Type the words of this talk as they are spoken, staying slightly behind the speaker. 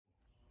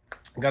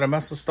Got a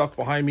mess of stuff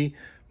behind me.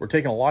 We're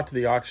taking a lot to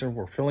the auction.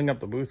 We're filling up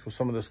the booth with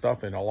some of this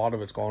stuff, and a lot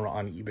of it's going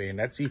on eBay and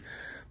Etsy.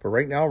 But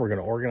right now, we're going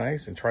to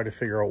organize and try to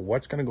figure out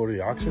what's going to go to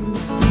the auction.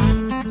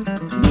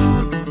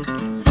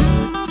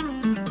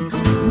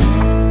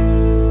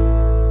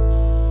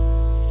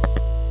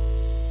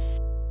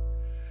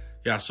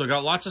 Yeah, so I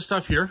got lots of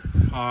stuff here.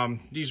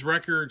 These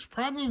records,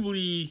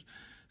 probably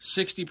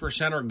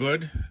 60% are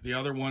good. The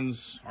other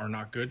ones are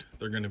not good.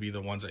 They're going to be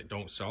the ones that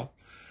don't sell.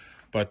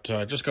 But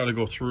just got to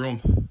go through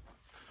them.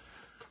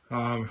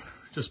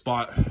 Just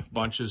bought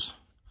bunches.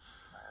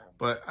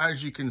 But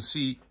as you can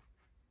see,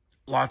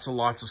 lots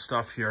of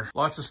stuff here.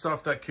 Lots of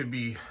stuff that could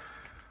be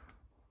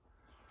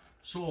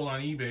sold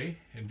on eBay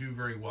and do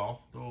very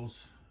well.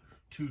 Those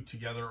two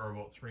together are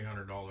about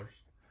 $300.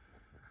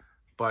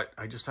 But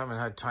I just haven't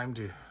had time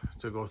to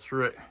go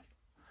through it.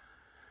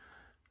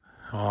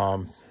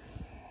 So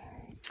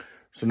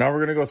now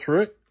we're going to go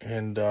through it,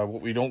 and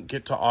what we don't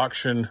get to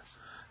auction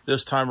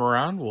this time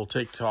around, we'll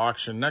take to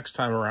auction next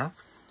time around.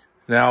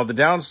 Now, the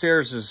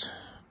downstairs has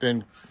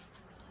been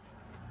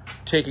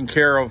taken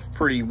care of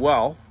pretty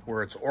well,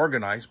 where it's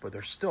organized, but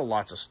there's still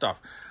lots of stuff.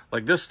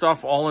 Like this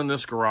stuff all in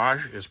this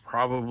garage is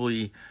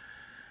probably,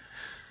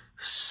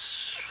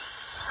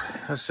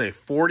 let's say,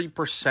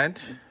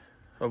 40%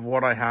 of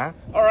what I have.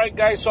 All right,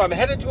 guys, so I'm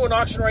headed to an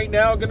auction right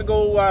now. I'm going to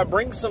go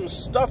bring some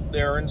stuff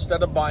there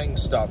instead of buying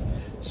stuff.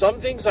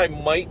 Some things I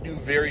might do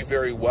very,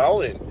 very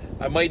well in.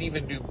 I might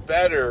even do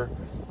better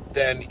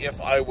than if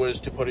I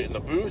was to put it in the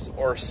booth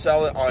or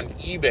sell it on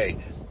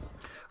eBay.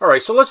 All right,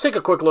 so let's take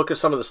a quick look at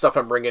some of the stuff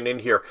I'm bringing in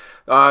here.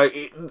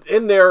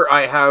 In there,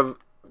 I have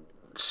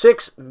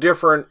 6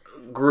 different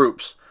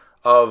groups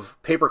of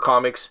paper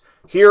comics.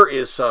 Here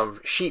is some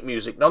sheet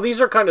music. Now,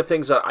 these are kind of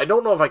things that I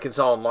don't know if I can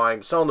sell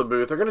online, sell in the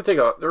booth.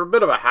 They're a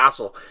bit of a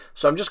hassle.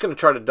 So I'm just going to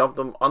try to dump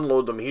them,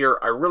 unload them here.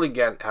 I really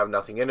can't have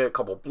nothing in it. A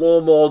couple blow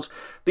molds.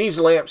 These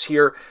lamps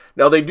here.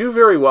 Now, they do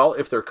very well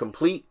if they're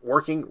complete,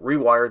 working,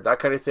 rewired, that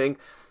kind of thing.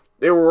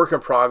 They were work in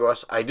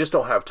progress. I just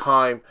don't have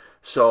time.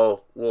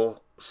 So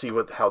we'll see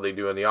how they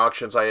do in the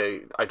auctions.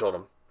 I told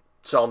them,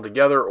 sell them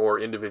together or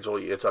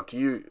individually. It's up to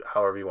you,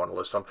 however you want to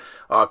list them.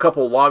 A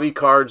couple lobby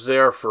cards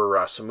there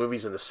for some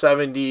movies in the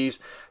 70s.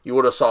 You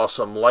would have saw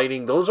some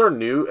lighting. Those are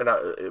new,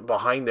 and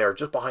behind there,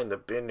 just behind the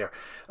bin there.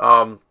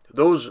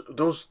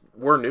 Those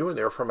were new, and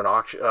they're from an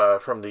auction,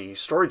 from the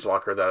storage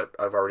locker that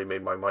I've already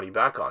made my money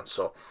back on.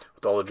 So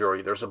with all the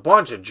jewelry, there's a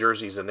bunch of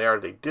jerseys in there.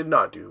 They did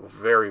not do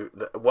very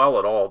well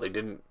at all. They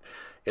didn't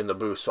in the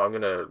booth. So I'm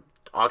going to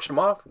auction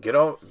them off, get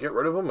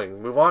rid of them,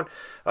 and move on.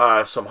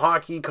 Some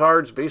hockey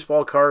cards,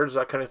 baseball cards,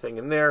 that kind of thing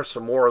in there.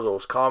 Some more of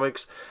those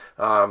comics.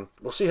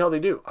 We'll see how they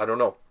do. I don't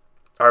know.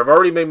 I've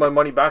already made my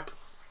money back.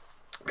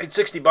 Paid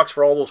 $60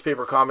 for all those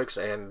paper comics,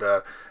 and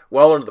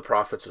well into the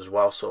profits as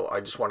well. So I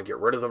just want to get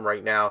rid of them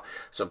right now.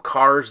 Some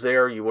cars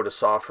there you would have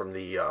saw from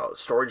the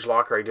storage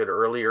locker I did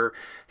earlier.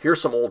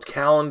 Here's some old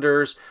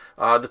calendars.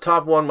 The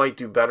top one might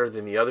do better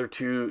than the other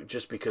two,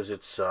 just because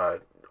it's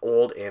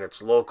old and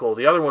it's local.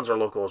 The other ones are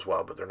local as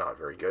well, but they're not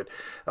very good.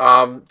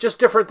 Just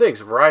different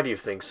things, a variety of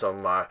things.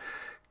 Some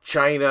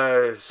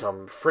China,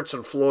 some Fritz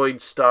and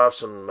Floyd stuff,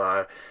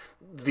 some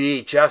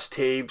VHS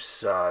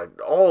tapes,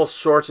 all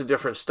sorts of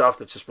different stuff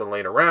that's just been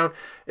laying around.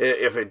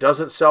 If it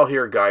doesn't sell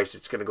here, guys,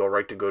 it's going to go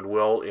right to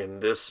Goodwill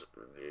in this,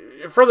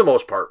 for the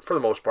most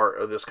part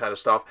of this kind of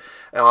stuff.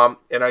 And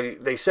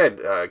they said,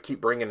 keep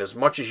bringing as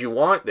much as you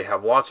want. They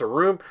have lots of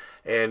room,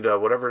 and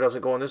whatever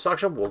doesn't go in this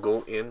auction will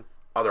go in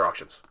other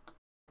auctions.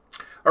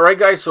 All right,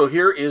 guys, so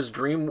here is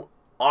Dream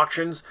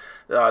Auctions.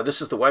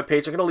 This is the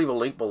webpage. I'm going to leave a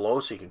link below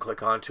so you can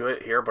click onto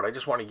it here, but I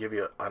just want to give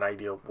you an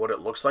idea of what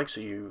it looks like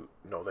so you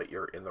know that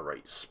you're in the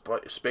right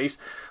space.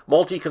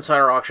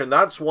 Multi-consignor auction,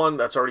 that's one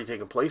that's already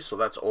taken place, so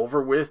that's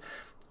over with.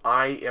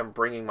 I am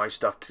bringing my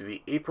stuff to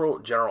the April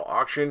general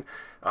auction.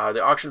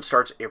 The auction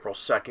starts April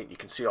 2nd. You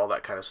can see all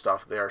that kind of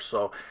stuff there.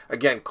 So,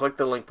 again, click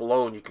the link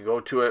below and you can go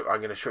to it. I'm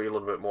going to show you a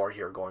little bit more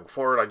here going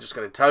forward. I'm just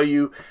going to tell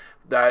you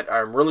that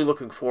I'm really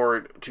looking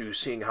forward to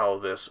seeing how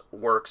this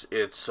works.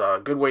 It's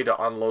a good way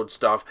to unload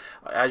stuff.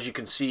 As you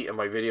can see in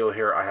my video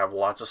here, I have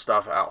lots of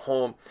stuff at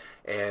home,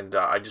 and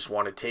I just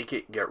want to take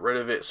it, get rid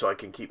of it, so I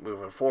can keep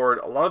moving forward.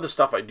 A lot of the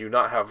stuff I do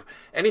not have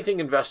anything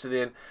invested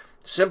in,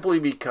 simply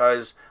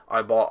because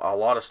I bought a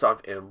lot of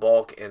stuff in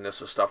bulk, and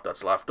this is stuff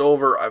that's left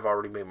over. I've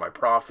already made my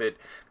profit,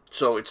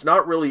 so it's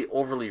not really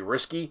overly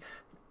risky,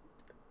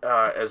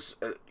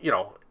 you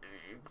know,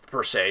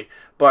 per se,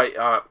 but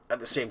at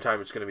the same time,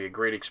 it's going to be a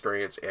great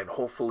experience, and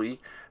hopefully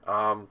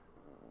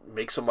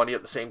make some money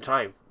at the same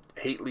time.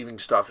 Hate leaving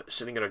stuff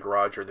sitting in a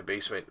garage or the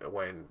basement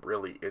when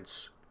really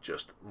it's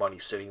just money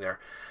sitting there.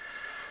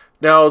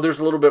 Now, there's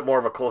a little bit more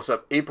of a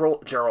close-up.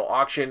 April general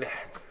auction.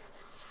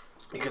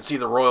 You can see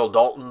the Royal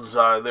Daltons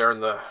there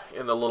in the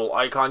little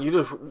icon. You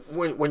just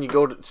when you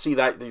go to see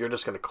that, you're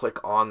just going to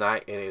click on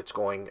that, and it's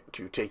going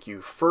to take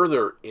you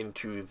further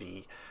into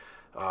the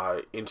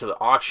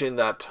auction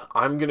that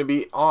I'm going to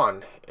be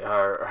on,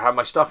 or have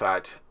my stuff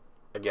at,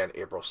 again,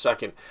 April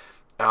 2nd.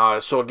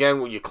 So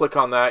again, when you click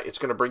on that, it's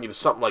going to bring you to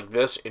something like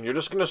this, and you're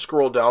just going to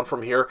scroll down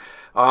from here.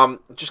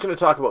 Just going to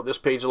talk about this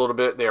page a little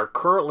bit. They are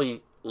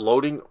currently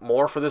loading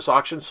more for this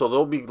auction, so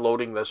they'll be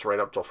loading this right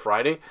up till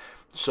Friday.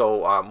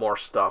 So more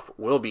stuff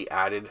will be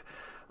added.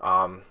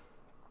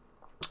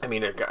 I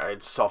mean,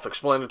 it's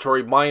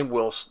self-explanatory. Mine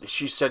will,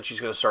 she said she's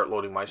going to start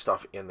loading my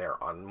stuff in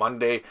there on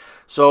Monday.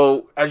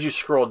 So as you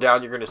scroll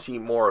down, you're going to see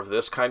more of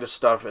this kind of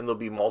stuff, and there'll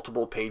be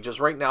multiple pages.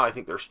 Right now, I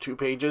think there's 2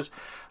 pages,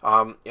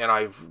 and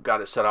I've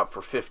got it set up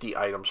for 50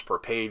 items per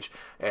page,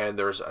 and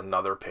there's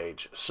another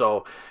page.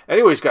 So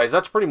anyways, guys,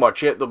 that's pretty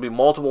much it. There'll be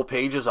multiple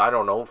pages. I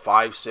don't know,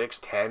 5, 6,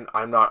 10.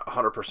 I'm not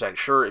 100%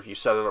 sure. If you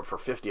set it up for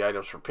 50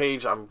 items per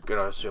page, I'm going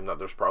to assume that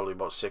there's probably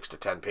about 6 to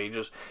 10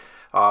 pages.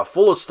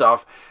 Full of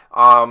stuff.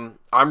 I'm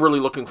really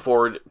looking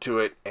forward to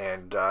it,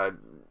 and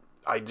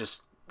I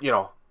just, you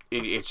know,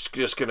 it's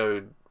just going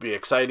to be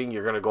exciting.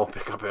 You're going to go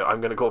pick up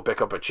I'm going to go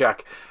pick up a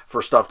check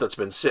for stuff that's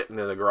been sitting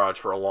in the garage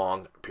for a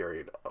long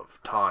period of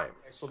time.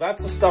 So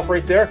that's the stuff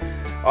right there.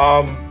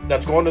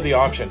 That's going to the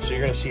auction. So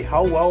you're going to see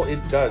how well it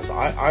does.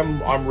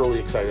 I'm really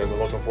excited. I'm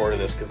looking forward to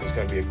this because it's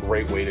going to be a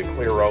great way to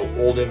clear out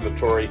old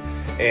inventory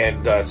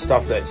and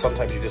stuff that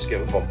sometimes you just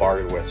get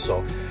bombarded with.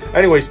 So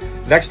anyways,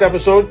 next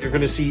episode, you're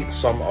going to see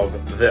some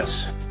of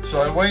this. So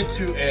I went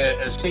to an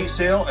estate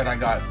sale and I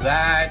got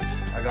that.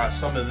 I got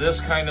some of this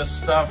kind of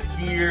stuff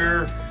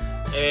here.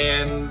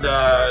 And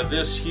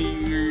this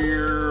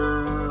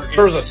here.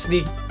 There's a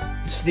sneak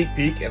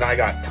peek, and I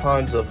got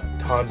tons of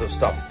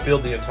stuff.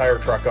 Filled the entire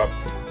truck up.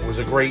 It was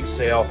a great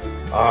sale.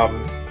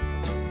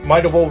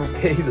 Might have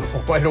overpaid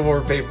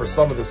for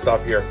some of the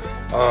stuff here.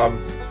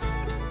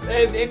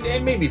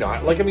 And maybe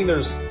not. Like, I mean,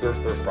 there's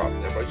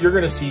profit there, but you're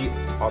gonna see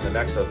on the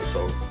next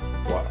episode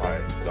what I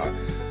got.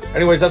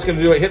 Anyways, that's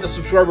gonna do it. Hit the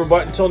subscriber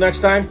button. Until next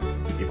time,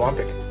 keep on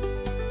picking.